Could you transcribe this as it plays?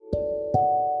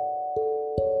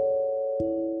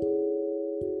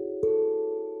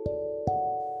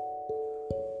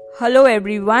Hello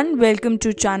everyone, welcome to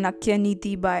Chanakya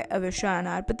Niti by Avisha and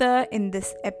Arpita. In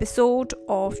this episode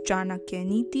of Chanakya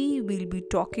Niti, we'll be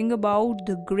talking about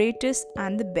the greatest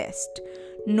and the best.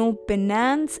 No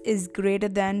penance is greater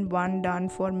than one done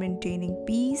for maintaining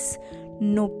peace.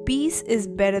 No peace is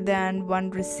better than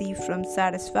one received from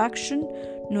satisfaction.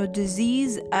 No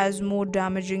disease as more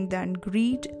damaging than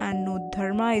greed, and no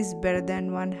dharma is better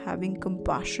than one having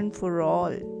compassion for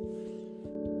all.